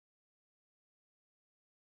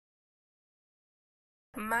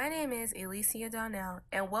My name is Alicia Donnell,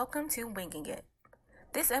 and welcome to Winging It.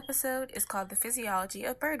 This episode is called The Physiology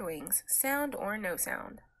of Bird Wings, Sound or No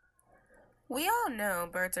Sound. We all know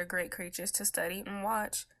birds are great creatures to study and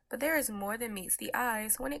watch, but there is more than meets the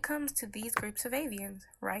eyes when it comes to these groups of avians,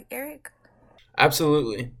 right, Eric?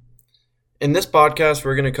 Absolutely. In this podcast,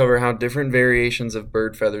 we're going to cover how different variations of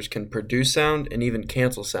bird feathers can produce sound and even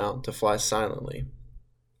cancel sound to fly silently.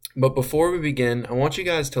 But before we begin, I want you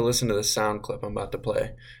guys to listen to the sound clip I'm about to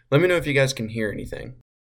play. Let me know if you guys can hear anything.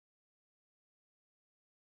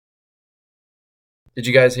 Did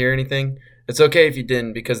you guys hear anything? It's okay if you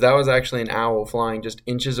didn't, because that was actually an owl flying just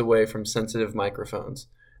inches away from sensitive microphones.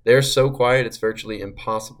 They're so quiet it's virtually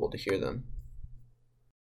impossible to hear them.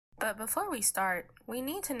 But before we start, we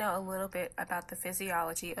need to know a little bit about the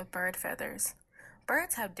physiology of bird feathers.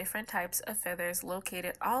 Birds have different types of feathers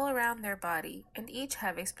located all around their body, and each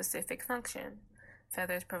have a specific function.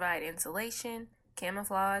 Feathers provide insulation,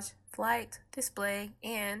 camouflage, flight, display,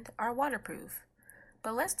 and are waterproof.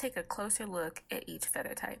 But let's take a closer look at each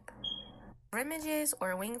feather type. Remiges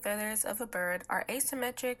or wing feathers of a bird are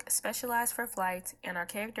asymmetric, specialized for flight, and are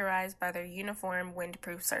characterized by their uniform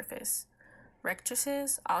windproof surface.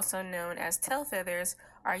 Rectrices, also known as tail feathers,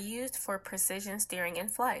 are used for precision steering in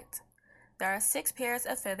flight. There are 6 pairs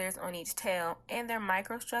of feathers on each tail, and their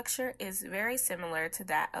microstructure is very similar to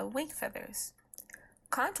that of wing feathers.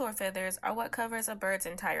 Contour feathers are what covers a bird's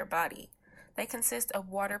entire body. They consist of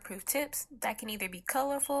waterproof tips that can either be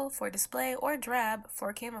colorful for display or drab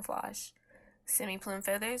for camouflage. Semi-plume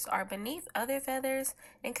feathers are beneath other feathers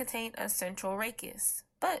and contain a central rachis,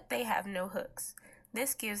 but they have no hooks.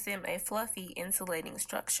 This gives them a fluffy, insulating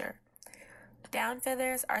structure. Down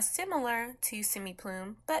feathers are similar to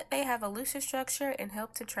semi-plume, but they have a looser structure and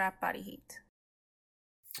help to trap body heat.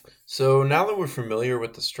 So now that we're familiar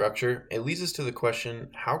with the structure, it leads us to the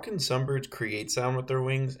question, how can some birds create sound with their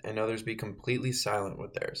wings and others be completely silent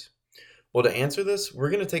with theirs? Well, to answer this,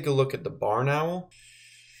 we're going to take a look at the barn owl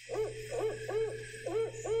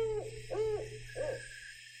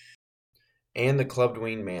and the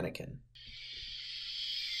clubbed-winged manakin.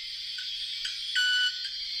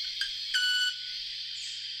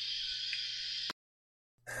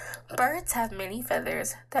 Birds have many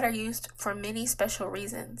feathers that are used for many special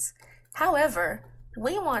reasons. However,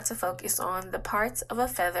 we want to focus on the parts of a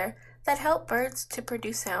feather that help birds to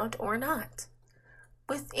produce sound or not.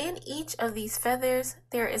 Within each of these feathers,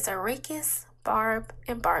 there is a rachis, barb,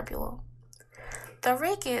 and barbule. The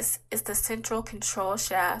rachis is the central control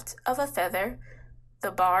shaft of a feather.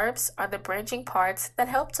 The barbs are the branching parts that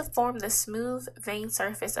help to form the smooth, veined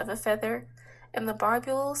surface of a feather, and the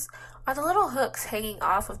barbules are the little hooks hanging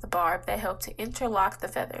off of the barb that help to interlock the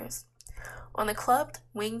feathers. On the clubbed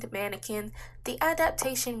winged manakin, the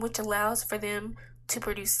adaptation which allows for them to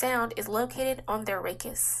produce sound is located on their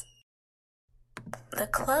rachis. The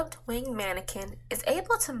clubbed winged manakin is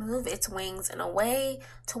able to move its wings in a way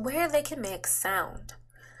to where they can make sound.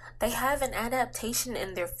 They have an adaptation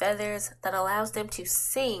in their feathers that allows them to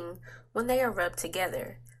sing when they are rubbed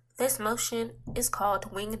together. This motion is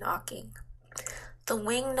called wing knocking. The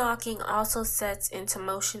wing knocking also sets into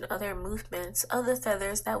motion other movements of the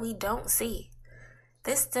feathers that we don't see.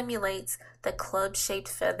 This stimulates the club-shaped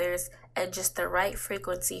feathers at just the right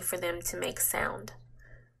frequency for them to make sound.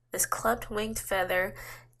 This clubbed winged feather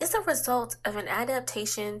is a result of an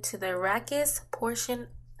adaptation to the rachis portion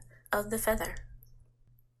of the feather.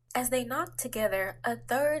 As they knock together, a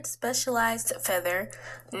third specialized feather,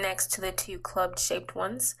 next to the 2 club-shaped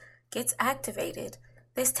ones, gets activated.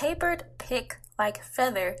 This tapered pick-like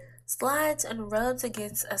feather slides and rubs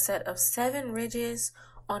against a set of 7 ridges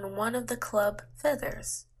on one of the club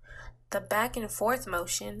feathers. The back and forth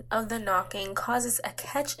motion of the knocking causes a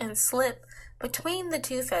catch and slip between the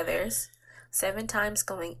 2 feathers, 7 times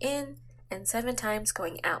going in and 7 times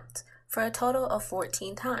going out, for a total of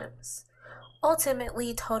 14 times,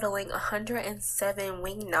 ultimately totaling 107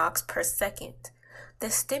 wing knocks per second.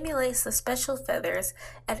 This stimulates the special feathers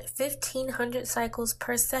at 1,500 cycles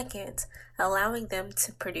per second, allowing them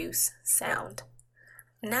to produce sound.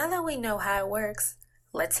 Now that we know how it works,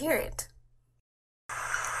 let's hear it.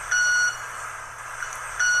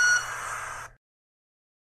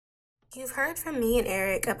 You've heard from me and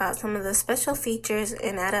Eric about some of the special features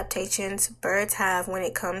and adaptations birds have when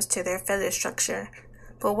it comes to their feather structure,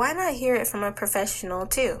 but why not hear it from a professional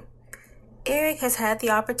too? Eric has had the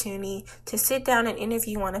opportunity to sit down and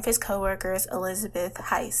interview one of his coworkers, Elizabeth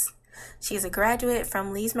Heiss. She's a graduate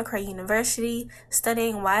from Lees-McRae University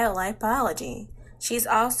studying wildlife biology. She's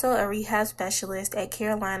also a rehab specialist at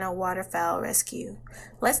Carolina Waterfowl Rescue.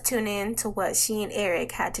 Let's tune in to what she and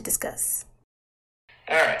Eric had to discuss.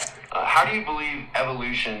 All right. How do you believe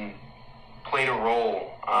evolution played a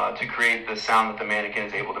role to create the sound that the manakin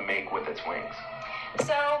is able to make with its wings?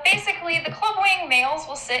 So basically, the clubwing males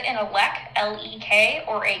will sit in a lek, L-E-K,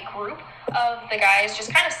 or a group of the guys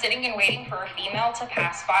just kind of sitting and waiting for a female to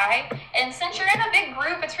pass by. And since you're in a big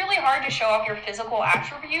group, it's really hard to show off your physical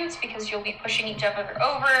attributes because you'll be pushing each other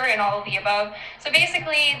over and all of the above. So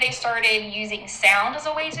basically, they started using sound as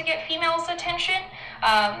a way to get females' attention.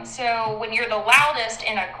 So when you're the loudest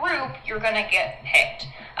in a group, you're going to get picked.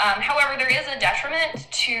 However, there is a detriment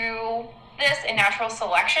to this in natural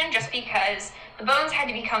selection just because the bones had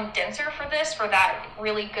to become denser for this, for that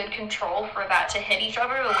really good control for that to hit each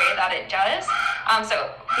other the way that it does. So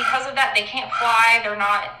because of that, they can't fly. They're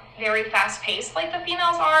not very fast paced like the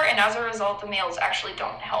females are. And as a result, the males actually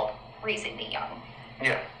don't help raising the young.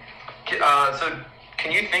 Yeah. So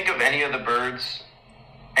can you think of any other birds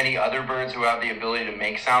who have the ability to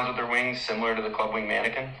make sounds with their wings similar to the clubwing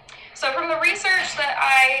manakin? So from the research that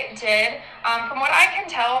I did, from what I can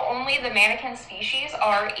tell, only the manakin species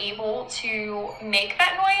are able to make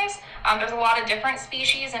that noise. There's a lot of different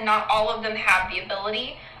species and not all of them have the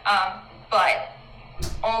ability, but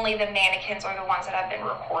only the manakins are the ones that have been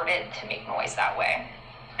reported to make noise that way.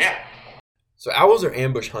 Yeah. So owls are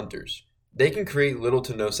ambush hunters. They can create little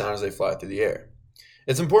to no sound as they fly through the air.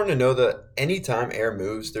 It's important to know that anytime air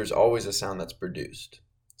moves, there's always a sound that's produced.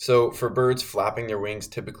 So for birds, flapping their wings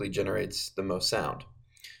typically generates the most sound.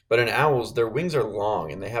 But in owls, their wings are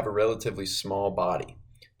long and they have a relatively small body.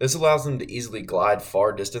 This allows them to easily glide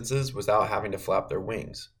far distances without having to flap their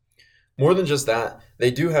wings. More than just that, they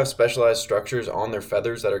do have specialized structures on their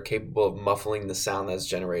feathers that are capable of muffling the sound that's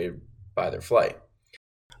generated by their flight.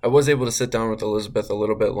 I was able to sit down with Elizabeth a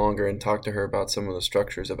little bit longer and talk to her about some of the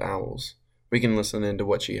structures of owls. We can listen into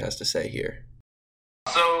what she has to say here.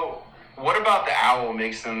 So, what about the owl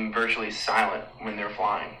makes them virtually silent when they're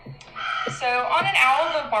flying? So on an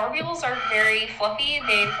owl, the barbules are very fluffy.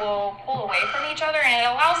 They will pull away from each other, and it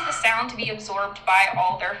allows the sound to be absorbed by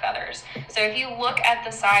all their feathers. So if you look at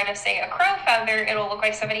the side of, say, a crow feather, it'll look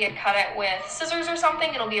like somebody had cut it with scissors or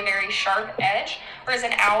something. It'll be a very sharp edge. Whereas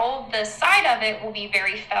an owl, the side of it will be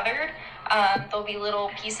very feathered. There'll be little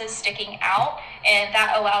pieces sticking out, and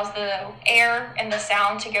that allows the air and the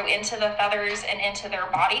sound to go into the feathers and into their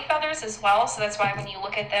body feathers as well. So that's why when you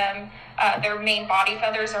look at them, their main body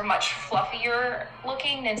feathers are much fluffier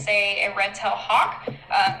looking than, say, a red-tailed hawk,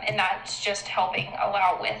 and that's just helping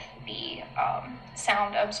allow with the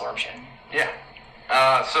sound absorption. Yeah.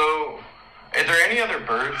 So are there any other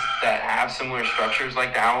birds that have similar structures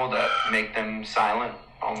like the owl that make them silent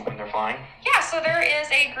when they're flying? Yeah, so there is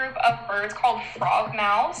a group of birds called frog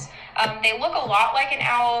mouths. They look a lot like an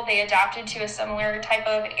owl. They adapted to a similar type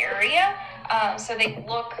of area. So they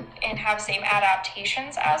look and have same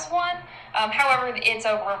adaptations as one. However, it's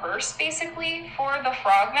a reverse basically for the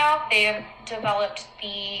frog mouth. They have developed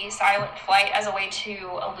the silent flight as a way to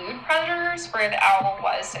elude predators, where the owl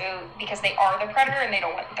was so because they are the predator and they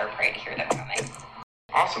don't want their prey to hear them coming.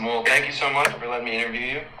 Awesome. Well, thank you so much for letting me interview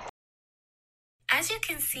you. As you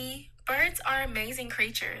can see, birds are amazing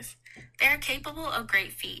creatures. They are capable of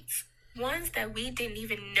great feats, ones that we didn't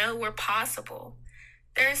even know were possible.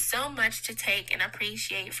 There is so much to take and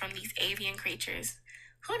appreciate from these avian creatures.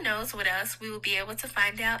 Who knows what else we will be able to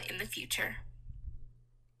find out in the future.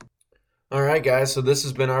 All right, guys, so this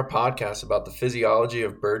has been our podcast about the physiology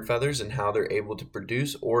of bird feathers and how they're able to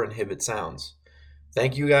produce or inhibit sounds.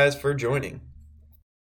 Thank you guys for joining.